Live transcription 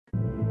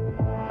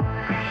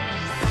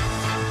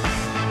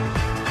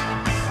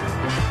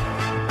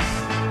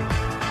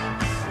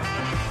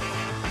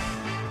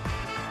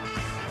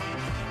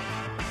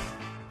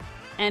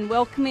and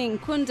welcoming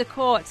Koen de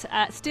Kort,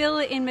 still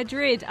in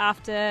Madrid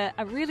after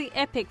a really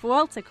epic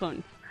Vuelta,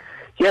 Koen.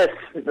 Yes,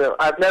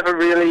 I've never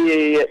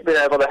really been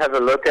able to have a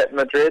look at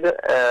Madrid.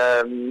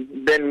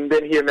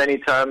 Been here many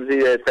times,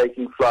 either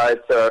taking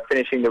flights or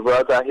finishing the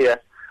Vuelta here.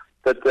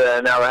 But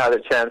now I had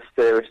a chance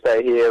to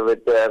stay here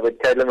with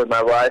Caitlin, with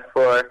my wife,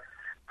 for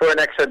an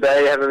extra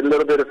day, have a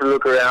little bit of a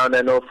look around,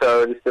 and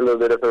also just a little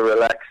bit of a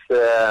relax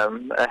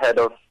ahead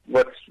of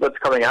what's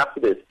coming after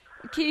this.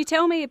 Can you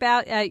tell me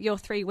about your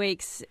 3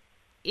 weeks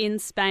in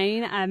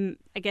Spain?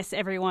 I guess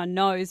everyone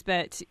knows,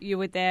 but you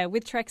were there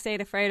with Trek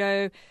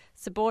Segafredo,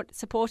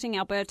 supporting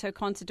Alberto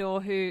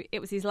Contador, who it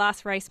was his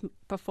last race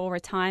before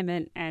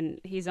retirement, and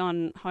he's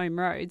on home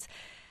roads.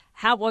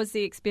 How was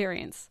the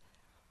experience?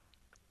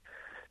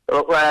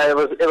 Well,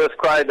 it was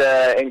quite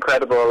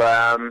incredible.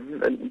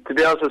 To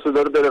be honest, it was a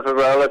little bit of a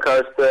roller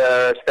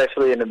coaster,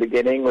 especially in the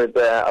beginning with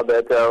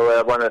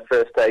Alberto. One of the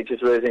first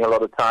stages, losing a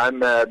lot of time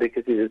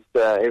because he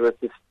was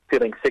just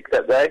feeling sick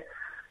that day.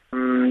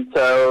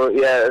 So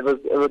yeah,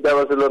 that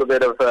was a little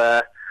bit of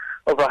a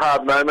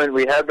hard moment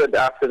we had, but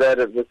after that,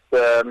 it was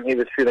he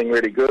was feeling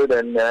really good,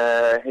 and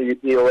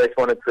he always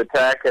wanted to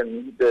attack,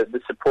 and the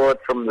support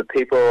from the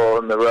people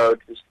on the road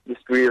was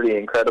just really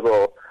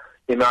incredible.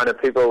 The amount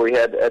of people we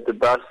had at the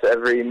bus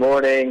every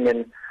morning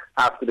and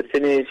after the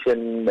finish,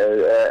 and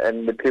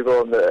the people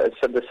on the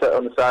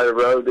side of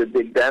the road with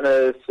big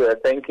banners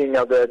thanking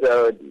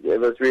Alberto. It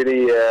was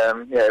really,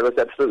 it was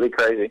absolutely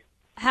crazy.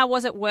 How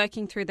was it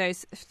working through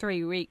those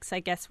 3 weeks,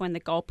 I guess, when the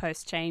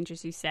goalposts changed,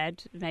 as you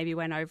said, maybe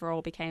when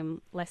overall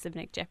became less of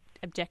an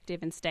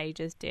objective and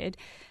stages did?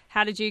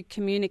 How did you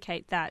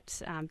communicate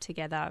that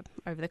together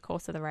over the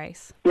course of the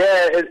race?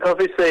 Yeah,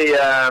 obviously,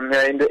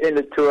 in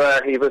the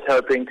Tour, he was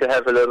hoping to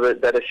have a little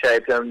bit better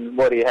shape than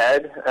what he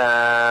had.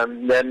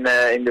 Then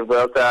in the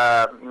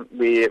Vuelta,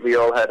 we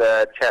all had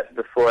a chat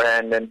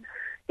beforehand, and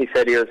he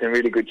said he was in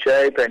really good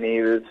shape, and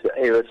he was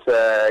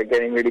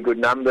getting really good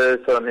numbers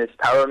on his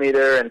power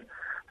meter, and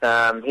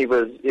he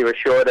was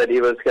sure that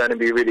he was going to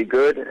be really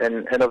good,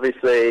 and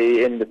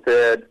obviously in the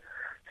third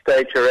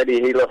stage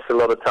already he lost a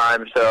lot of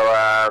time. So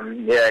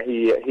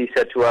he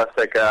said to us,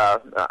 like,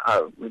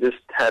 I just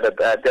had a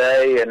bad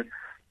day, and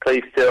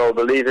please still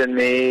believe in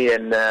me,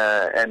 and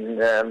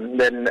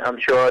then I'm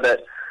sure that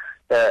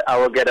I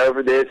will get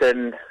over this,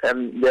 and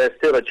there's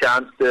still a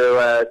chance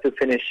to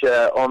finish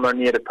on or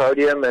near the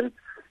podium, and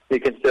we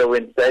can still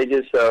win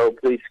stages. So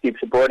please keep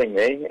supporting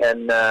me,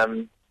 and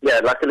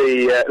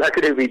luckily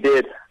we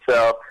did.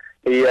 So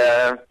he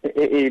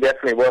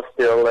definitely was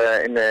still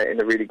in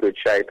a really good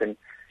shape, and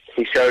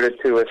he showed it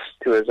to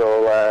us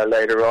all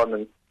later on.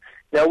 And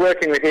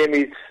working with him,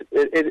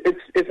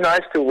 it's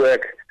nice to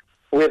work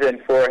with and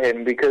for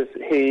him, because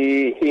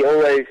he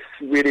always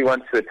really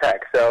wants to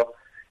attack. So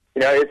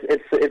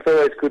it's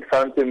always good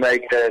fun to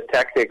make a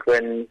tactic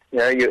when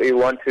you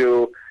want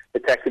to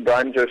attack the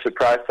bunch or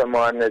surprise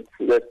someone. It's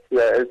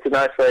a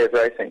nice way of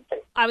racing.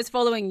 I was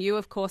following you,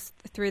 of course,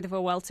 through the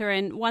Vuelta,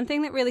 and one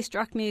thing that really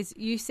struck me is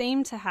you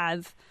seem to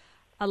have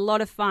a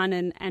lot of fun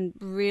and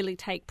really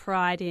take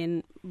pride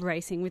in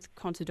racing with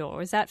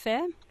Contador. Is that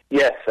fair?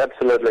 Yes,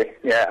 absolutely.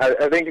 Yeah,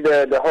 I think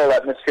the whole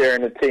atmosphere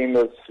in the team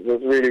was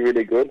really,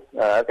 really good.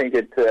 I think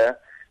it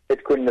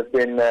couldn't have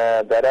been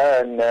better,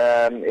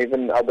 and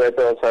even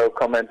Alberto also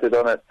commented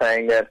on it,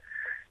 saying that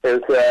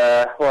it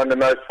was one of the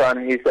most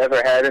fun he's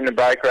ever had in a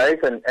bike race,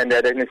 and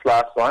that in his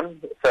last one.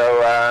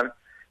 So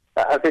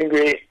I think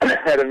we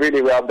had a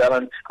really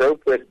well-balanced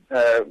group with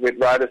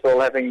riders all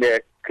having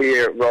their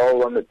clear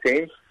role on the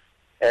team,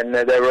 and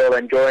they were all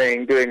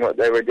enjoying doing what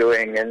they were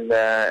doing. And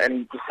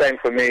the same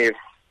for me.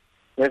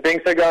 If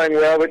things are going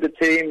well with the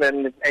team,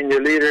 and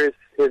your leader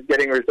is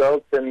getting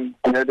results, and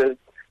there's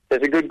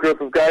a good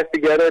group of guys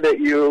together that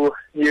you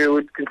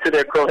would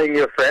consider calling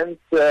your friends,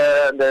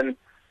 then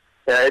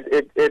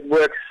it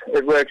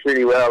works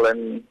really well.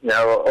 And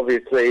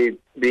obviously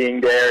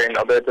being there in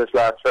Alberto's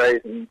last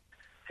race and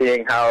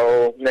seeing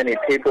how many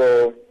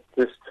people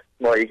just,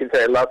 you can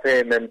say love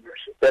him and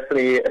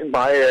definitely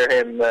admire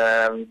him.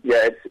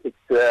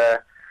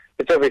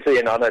 It's obviously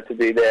an honour to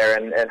be there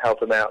and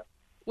help him out.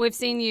 We've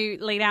seen you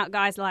lead out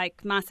guys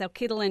like Marcel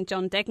Kittel and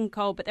John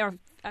Degenkolb, but there are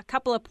a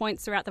couple of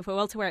points throughout the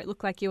Vuelta where it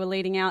looked like you were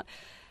leading out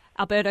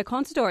Alberto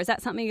Contador. Is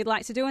that something you'd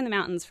like to do in the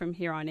mountains from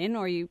here on in,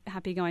 or are you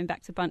happy going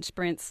back to bunch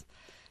sprints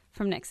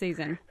from next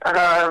season?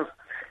 Actually,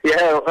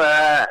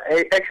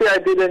 I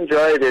did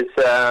enjoy this.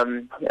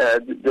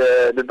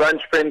 The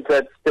bunch sprint,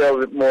 that's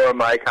still more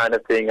my kind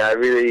of thing. I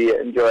really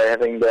enjoy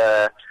having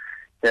the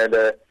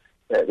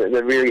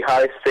really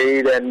high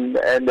speed and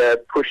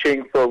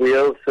pushing for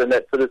wheels and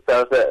that sort of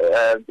stuff.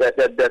 That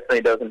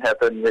definitely doesn't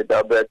happen with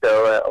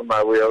Alberto on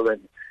my wheel,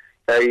 and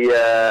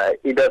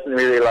he doesn't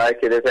really like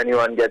it if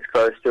anyone gets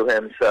close to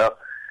him. So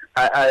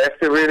I have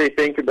to really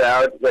think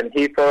about when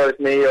he follows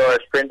me or a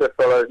sprinter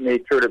follows me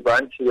through the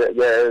bunch.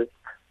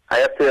 I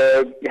have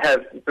to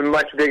have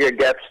much bigger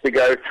gaps to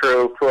go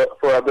through for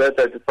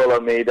Alberto to follow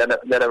me than it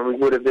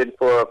would have been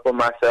for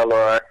Marcel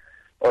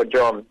or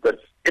John. But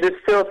it is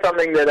still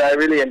something that I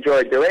really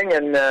enjoy doing,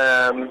 and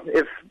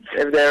if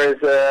there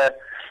is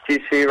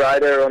GC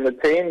rider on the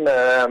team.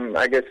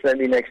 I guess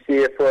maybe next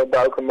year for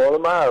Bauke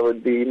Mollema, I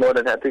would be more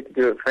than happy to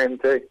do it for him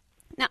too.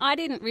 Now, I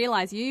didn't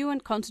realise you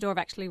and Contador have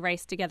actually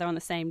raced together on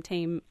the same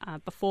team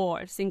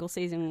before, a single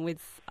season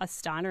with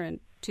Astana in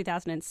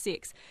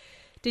 2006.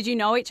 Did you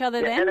know each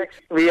other then?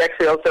 We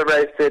actually also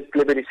raced at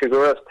Liberty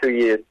Seguros 2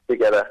 years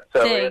together.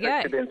 So there you go.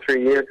 It's been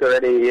 3 years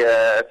already.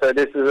 So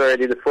this is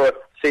already the 4th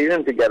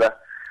season together.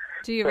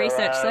 Do your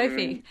research,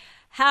 Sophie.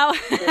 How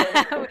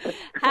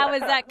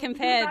has that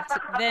compared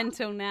then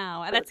till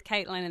now? That's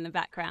Caitlin in the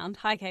background.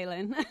 Hi,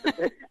 Caitlin.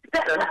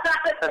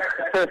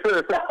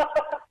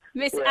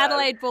 Miss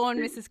Adelaide-born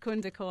Mrs.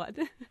 Kundercourt.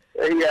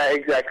 Yeah,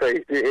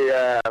 exactly.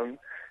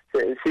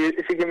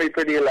 She can be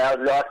pretty loud,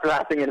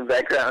 laughing in the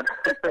background.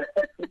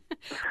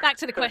 Back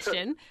to the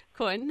question,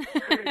 Kun.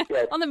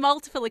 Yes. On the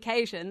multiple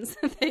occasions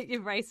that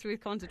you've raced with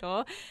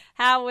Contador,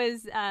 how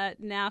was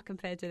now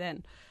compared to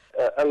then?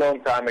 A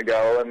long time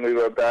ago, and we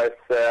were both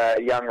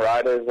young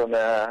riders on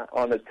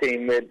a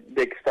team with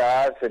big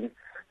stars, and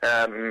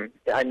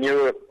I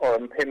knew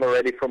him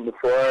already from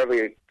before.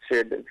 We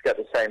got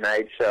the same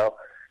age, so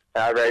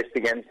I raced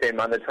against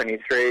him under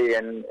 23,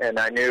 and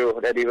I knew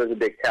that he was a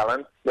big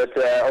talent. But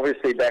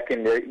obviously back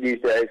in these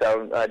days,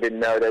 I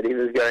didn't know that he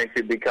was going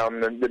to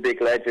become the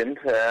big legend.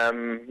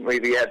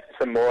 We had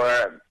some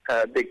more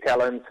big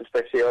talents,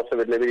 especially also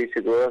with Liberty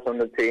Seguros on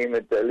the team,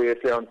 with Luis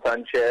Leon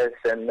Sanchez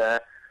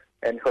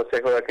and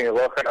Jose Joaquin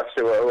Rojas,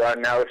 who are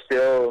now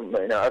still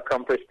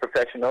accomplished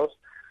professionals.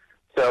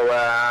 So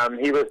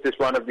he was just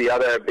one of the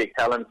other big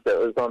talents that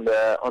was on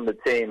the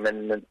team,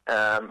 and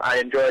I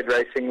enjoyed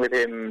racing with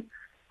him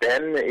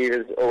then. He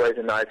was always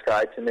a nice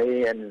guy to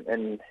me,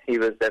 and he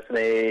was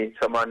definitely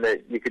someone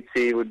that you could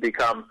see would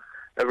become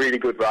a really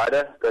good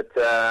rider. But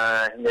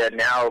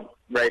now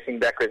racing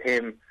back with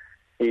him,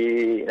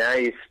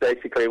 he's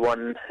basically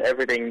won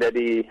everything that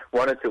he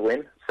wanted to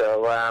win.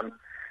 So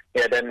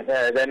then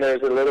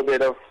there's a little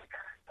bit of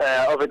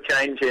a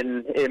change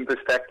in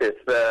perspective.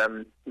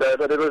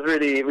 But it was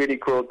really, really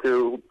cool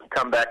to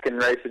come back and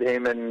race with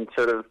him, and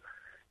sort of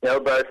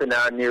both in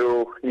our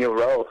new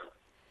roles.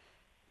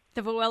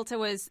 The Vuelta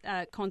was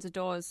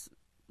Contador's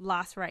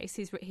last race.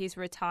 He's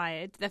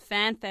retired. The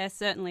fanfare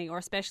certainly, or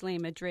especially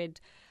in Madrid,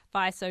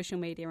 via social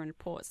media and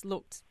reports,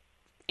 looked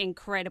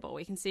incredible.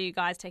 We can see you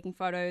guys taking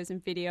photos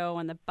and video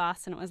on the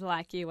bus, and it was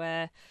like you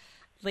were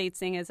lead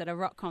singers at a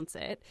rock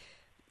concert.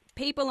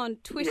 People on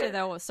Twitter,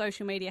 though, or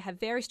social media, have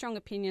very strong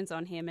opinions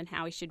on him and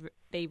how he should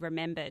be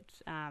remembered,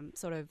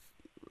 sort of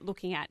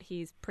looking at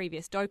his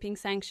previous doping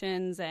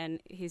sanctions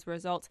and his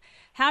results.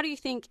 How do you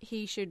think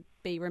he should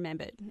be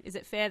remembered? Is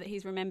it fair that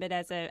he's remembered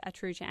as a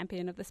true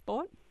champion of the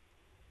sport?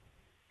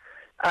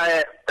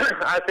 I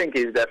think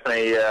he's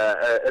definitely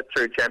a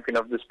true champion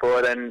of the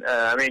sport, and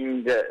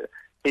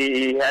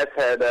he has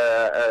had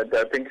a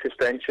doping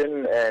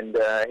suspension, and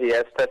he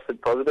has tested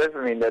positive.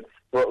 I mean, that's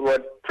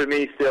what to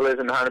me still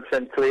isn't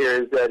 100%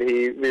 clear, is that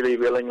he really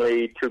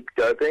willingly took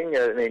doping.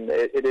 I mean,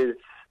 it is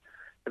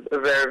a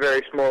very,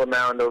 very small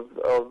amount of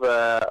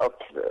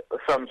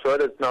some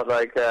sort. It's not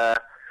like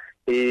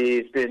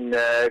he's been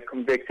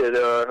convicted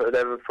or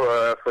whatever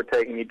for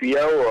taking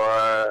EPO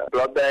or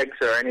blood bags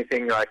or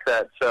anything like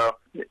that. So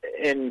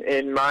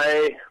in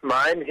my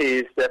mind,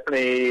 he's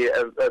definitely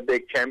a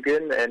big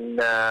champion,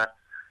 and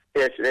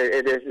yes,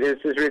 it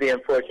is really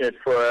unfortunate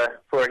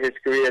for his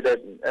career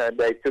that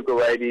they took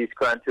away these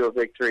Grand Tour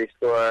victories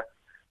for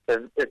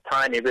a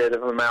tiny bit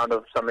of amount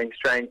of something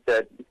strange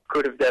that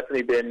could have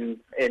definitely been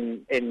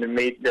in the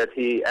meat that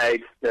he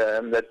ate.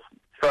 That's,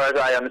 as far as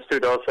I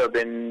understood, also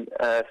been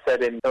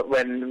said in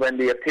when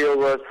the appeal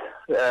was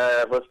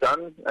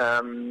done.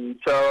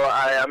 So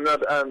I'm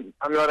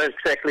not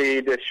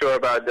exactly sure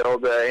about all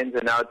the ins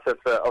and outs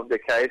of the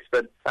case,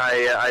 but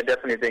I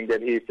definitely think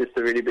that he's just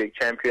a really big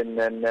champion,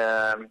 and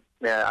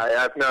I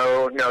have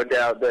no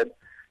doubt that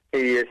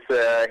he is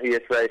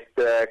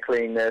raced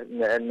clean,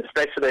 and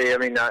especially, I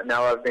mean,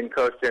 now I've been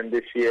close to him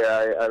this year,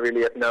 I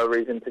really have no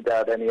reason to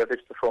doubt any of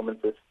his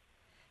performances.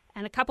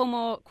 And a couple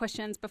more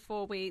questions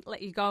before we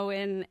let you go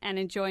in and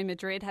enjoy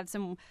Madrid, have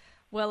some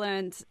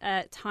well-earned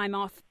time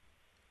off.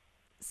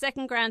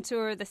 Second Grand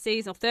Tour of the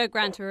season, or third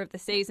Grand Tour of the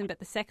season, but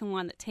the second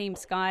one that Team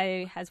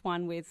Sky has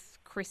won with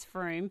Chris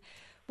Froome.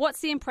 What's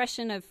the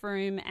impression of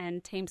Froome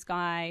and Team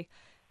Sky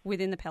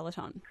within the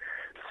peloton?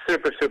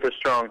 Super, super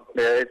strong.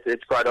 Yeah,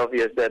 it's quite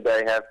obvious that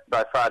they have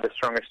by far the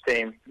strongest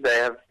team. They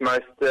have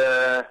most of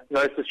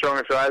the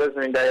strongest riders. I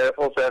mean, they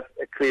also have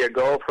a clear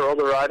goal for all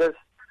the riders.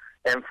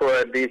 And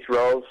for these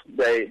roles,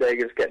 they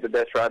just get the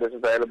best riders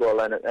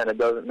available, and it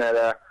doesn't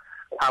matter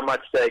how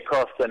much they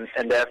cost, and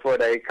therefore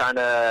they kind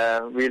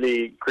of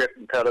really grip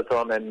the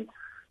peloton, and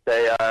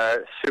they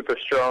are super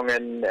strong,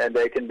 and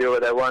they can do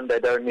what they want.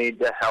 They don't need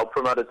the help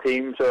from other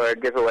teams or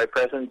give away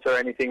presents or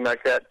anything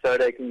like that, so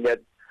they can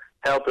get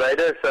help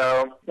later.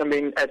 So, I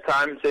mean, at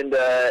times in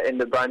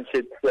the bunch,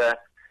 it's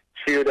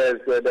viewed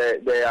as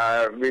they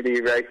are really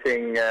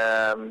racing,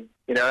 and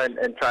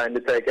trying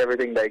to take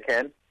everything they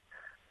can.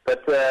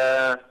 But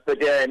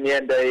yeah, in the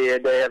end, they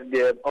have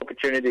the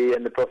opportunity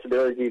and the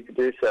possibility to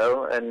do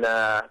so, and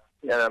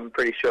I'm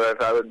pretty sure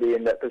if I would be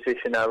in that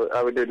position,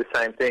 I would do the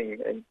same thing.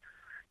 And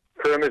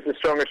Froome is the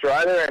strongest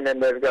rider, and then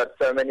they've got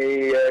so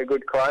many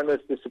good climbers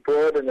to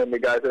support, and then the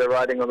guys that are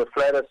riding on the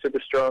flat are super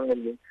strong,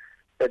 and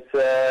it's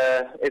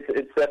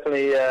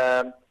definitely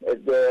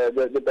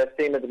the best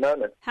team at the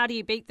moment. How do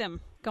you beat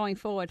them going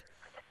forward?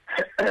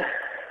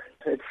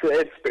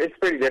 It's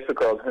pretty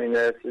difficult. I mean,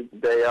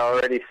 they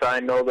already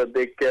signed all the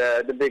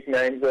big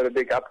names or the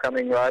big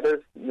upcoming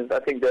riders. I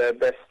think the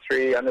best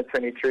 3 under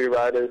 23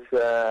 riders,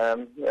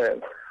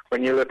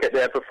 when you look at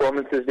their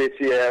performances this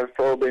year, have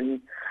all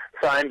been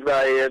signed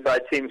by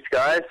Team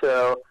Sky.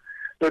 So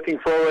looking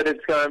forward,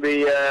 it's going to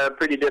be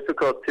pretty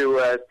difficult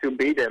to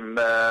beat him,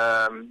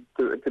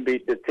 to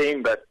beat the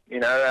team. But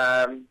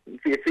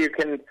if you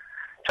can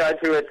try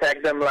to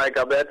attack them like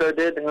Alberto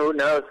did, who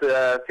knows?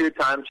 A few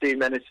times he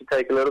managed to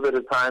take a little bit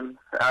of time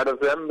out of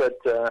them, but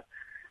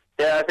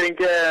I think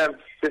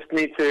just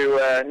need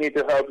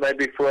to hope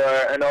maybe for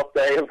an off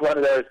day of one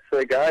of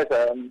those guys.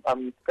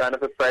 I'm kind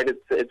of afraid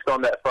it's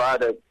gone that far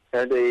that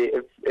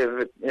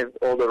if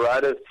all the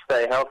riders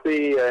stay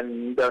healthy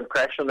and don't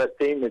crash on that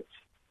team, it's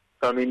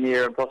going to be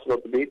near impossible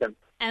to beat them.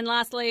 And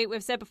lastly,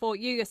 we've said before,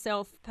 you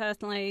yourself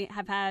personally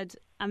have had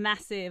a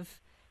massive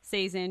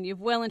season.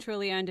 You've well and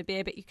truly earned a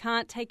beer, but you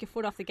can't take your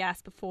foot off the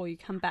gas before you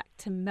come back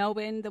to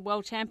Melbourne. The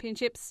World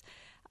Championships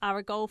are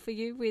a goal for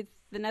you with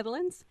the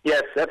Netherlands?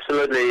 Yes,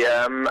 absolutely.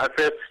 I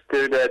first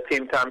do the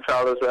team time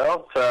trial as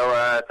well,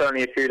 so it's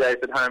only a few days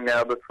at home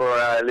now before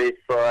I leave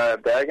for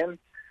Bergen.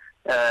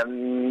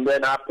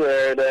 Then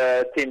after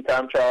the team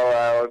time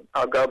trial,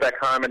 I'll go back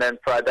home and then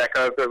fly back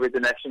over with the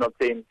national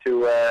team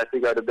to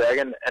go to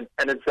Bergen, and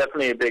it's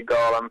definitely a big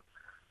goal.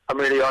 I'm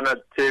really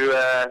honoured to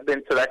have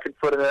been selected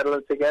for the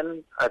Netherlands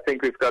again. I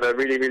think we've got a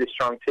really, really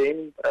strong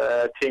team,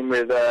 a team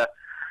with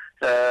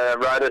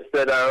riders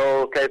that are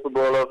all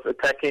capable of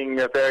attacking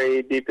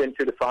very deep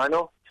into the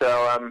final.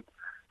 So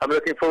I'm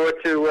looking forward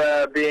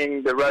to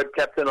being the road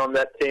captain on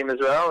that team as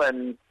well,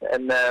 and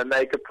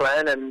make a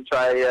plan and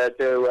try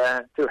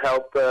to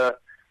help the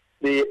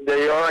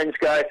Orange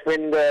guys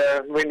win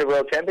the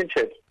World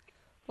Championship.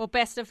 Well,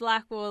 best of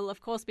luck. We'll,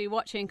 of course, be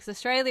watching because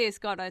Australia's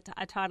got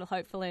a title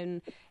hopeful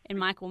in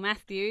Michael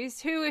Matthews.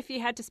 Who, if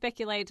you had to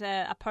speculate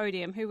a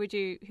podium, who would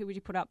you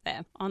put up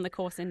there on the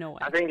course in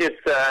Norway? I think it's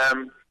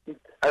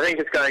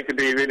going to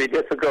be really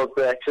difficult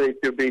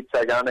to beat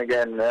Sagan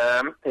again.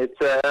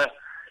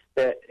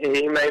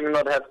 He may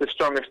not have the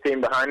strongest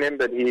team behind him,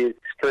 but he's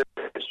clearly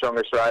the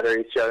strongest rider.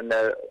 He's shown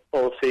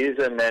all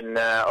season and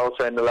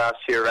also in the last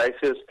few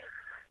races.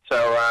 So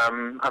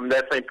I'm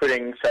definitely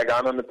putting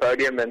Sagan on the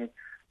podium, and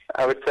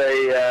I would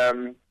say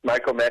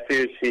Michael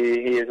Matthews,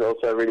 he is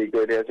also really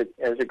good. He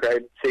has a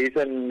great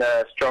season,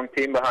 strong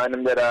team behind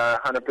him that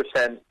are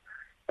 100%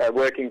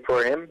 working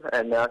for him,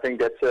 and I think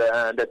that's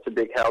a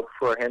big help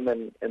for him,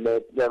 and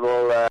they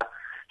will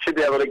should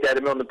be able to get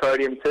him on the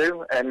podium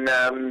too. And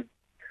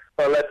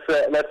well, let's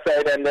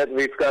say then that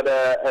we've got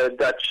a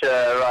Dutch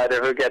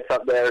rider who gets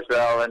up there as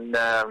well, and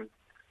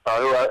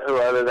who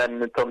other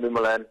than Tom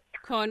Dumoulin.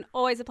 Koen,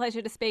 always a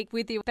pleasure to speak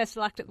with you. Best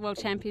of luck at the World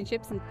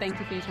Championships, and thank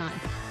you for your time.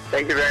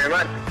 Thank you very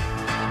much.